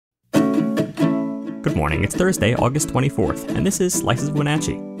Good morning, it's Thursday, August 24th, and this is Slices of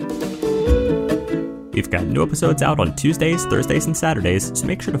Wenatchee. We've got new episodes out on Tuesdays, Thursdays, and Saturdays, so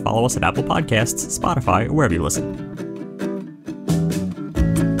make sure to follow us at Apple Podcasts, Spotify, or wherever you listen.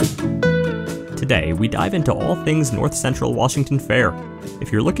 Today, we dive into all things North Central Washington Fair.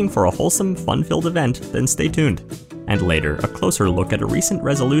 If you're looking for a wholesome, fun-filled event, then stay tuned. And later, a closer look at a recent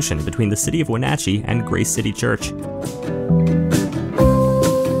resolution between the City of Wenatchee and Grace City Church.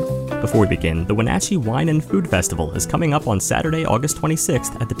 Before we begin, the Wenatchee Wine and Food Festival is coming up on Saturday, August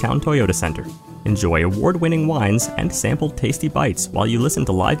 26th at the Town Toyota Center. Enjoy award-winning wines and sample tasty bites while you listen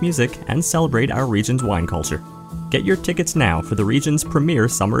to live music and celebrate our region's wine culture. Get your tickets now for the region's premier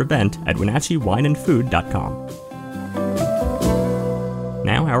summer event at WenatcheeWineandFood.com.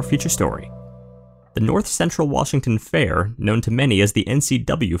 Now, our feature story. The North Central Washington Fair, known to many as the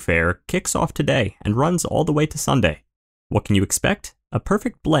NCW Fair, kicks off today and runs all the way to Sunday. What can you expect? A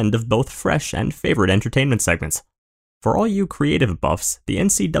perfect blend of both fresh and favorite entertainment segments. For all you creative buffs, the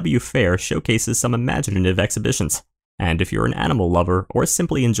NCW Fair showcases some imaginative exhibitions. And if you're an animal lover or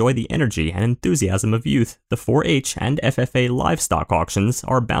simply enjoy the energy and enthusiasm of youth, the 4-H and FFA livestock auctions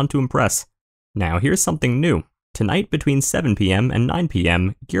are bound to impress. Now here's something new. Tonight between 7 p.m. and 9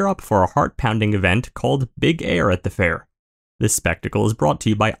 p.m., gear up for a heart-pounding event called Big Air at the Fair. This spectacle is brought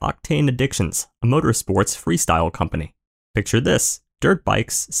to you by Octane Addictions, a motorsports freestyle company. Picture this. Dirt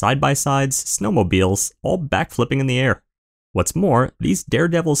bikes, side-by-sides, snowmobiles, all backflipping in the air. What's more, these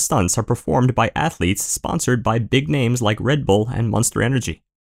daredevil stunts are performed by athletes sponsored by big names like Red Bull and Monster Energy.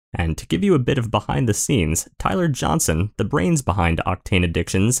 And to give you a bit of behind the scenes, Tyler Johnson, the brains behind Octane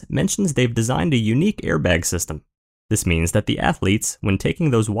Addictions, mentions they've designed a unique airbag system. This means that the athletes, when taking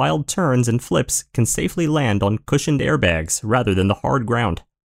those wild turns and flips, can safely land on cushioned airbags rather than the hard ground.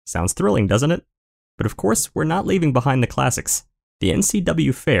 Sounds thrilling, doesn't it? But of course, we're not leaving behind the classics. The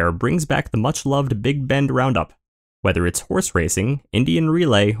NCW Fair brings back the much-loved Big Bend Roundup. Whether it's horse racing, Indian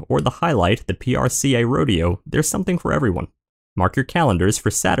relay, or the highlight, the PRCA Rodeo, there's something for everyone. Mark your calendars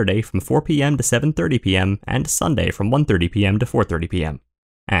for Saturday from 4 p.m. to 7:30 p.m. and Sunday from 1:30 p.m. to 4:30 p.m.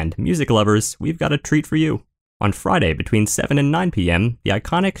 And music lovers, we've got a treat for you. On Friday between 7 and 9 p.m., the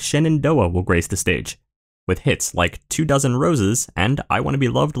iconic Shenandoah will grace the stage. With hits like 2 Dozen Roses and I Want to Be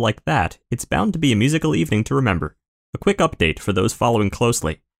Loved Like That, it's bound to be a musical evening to remember. A quick update for those following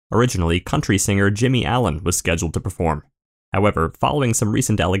closely. Originally, country singer Jimmy Allen was scheduled to perform. However, following some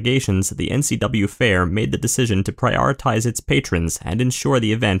recent allegations, the NCW Fair made the decision to prioritize its patrons and ensure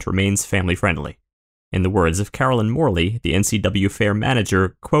the event remains family-friendly. In the words of Carolyn Morley, the NCW Fair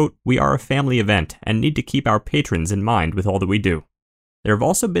manager, quote, "We are a family event and need to keep our patrons in mind with all that we do." There have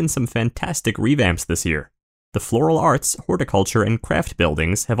also been some fantastic revamps this year. The floral arts, horticulture, and craft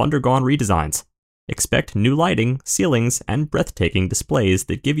buildings have undergone redesigns. Expect new lighting, ceilings, and breathtaking displays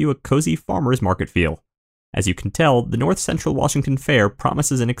that give you a cozy farmer's market feel. As you can tell, the North Central Washington Fair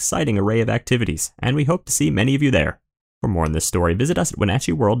promises an exciting array of activities, and we hope to see many of you there. For more on this story, visit us at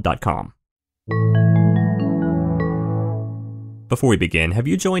WenatcheeWorld.com. Before we begin, have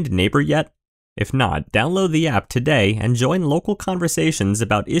you joined Neighbor yet? If not, download the app today and join local conversations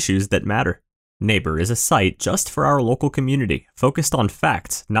about issues that matter. Neighbor is a site just for our local community, focused on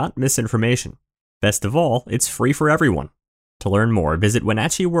facts, not misinformation. Best of all, it's free for everyone. To learn more, visit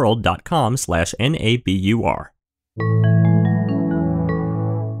WenatcheeWorld.com/NABUR.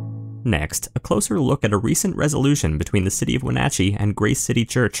 Next, a closer look at a recent resolution between the City of Wenatchee and Grace City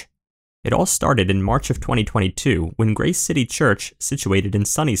Church. It all started in March of 2022 when Grace City Church, situated in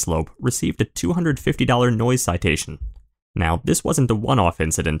Sunny Slope, received a $250 noise citation. Now, this wasn't a one-off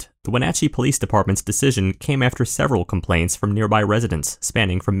incident. The Wenatchee Police Department's decision came after several complaints from nearby residents,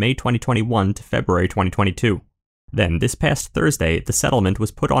 spanning from May 2021 to February 2022. Then, this past Thursday, the settlement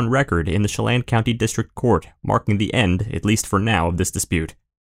was put on record in the Chelan County District Court, marking the end, at least for now, of this dispute.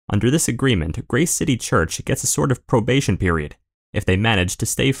 Under this agreement, Grace City Church gets a sort of probation period. If they manage to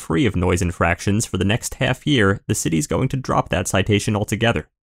stay free of noise infractions for the next half year, the city's going to drop that citation altogether.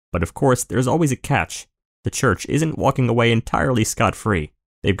 But of course, there's always a catch. The church isn't walking away entirely scot-free.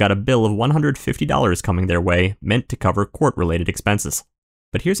 They've got a bill of $150 coming their way, meant to cover court-related expenses.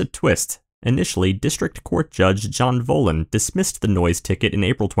 But here's a twist. Initially, District Court Judge John Volan dismissed the noise ticket in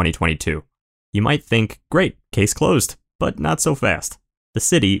April 2022. You might think, great, case closed, but not so fast. The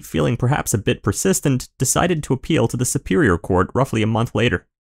city, feeling perhaps a bit persistent, decided to appeal to the Superior Court roughly a month later.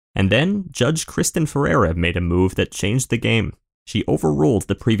 And then, Judge Kristen Ferreira made a move that changed the game. She overruled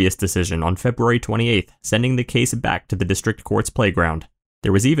the previous decision on February 28th, sending the case back to the district court's playground.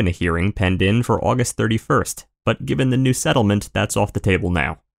 There was even a hearing penned in for August 31st, but given the new settlement, that's off the table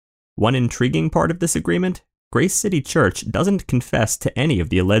now. One intriguing part of this agreement? Grace City Church doesn't confess to any of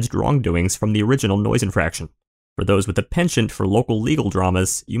the alleged wrongdoings from the original noise infraction. For those with a penchant for local legal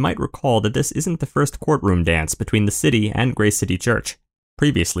dramas, you might recall that this isn't the first courtroom dance between the city and Grace City Church.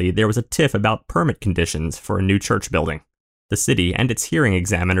 Previously, there was a tiff about permit conditions for a new church building. The city and its hearing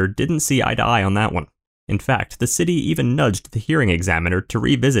examiner didn't see eye to eye on that one. In fact, the city even nudged the hearing examiner to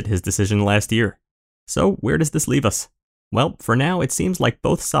revisit his decision last year. So, where does this leave us? Well, for now, it seems like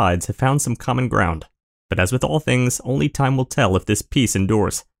both sides have found some common ground. But as with all things, only time will tell if this peace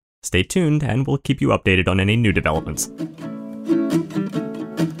endures. Stay tuned, and we'll keep you updated on any new developments.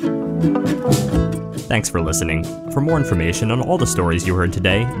 Thanks for listening. For more information on all the stories you heard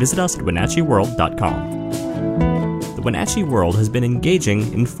today, visit us at WenatcheeWorld.com. The Wenatchee World has been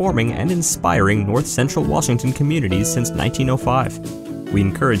engaging, informing, and inspiring North Central Washington communities since 1905. We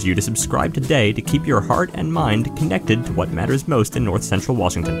encourage you to subscribe today to keep your heart and mind connected to what matters most in North Central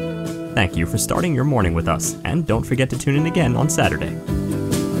Washington. Thank you for starting your morning with us, and don't forget to tune in again on Saturday.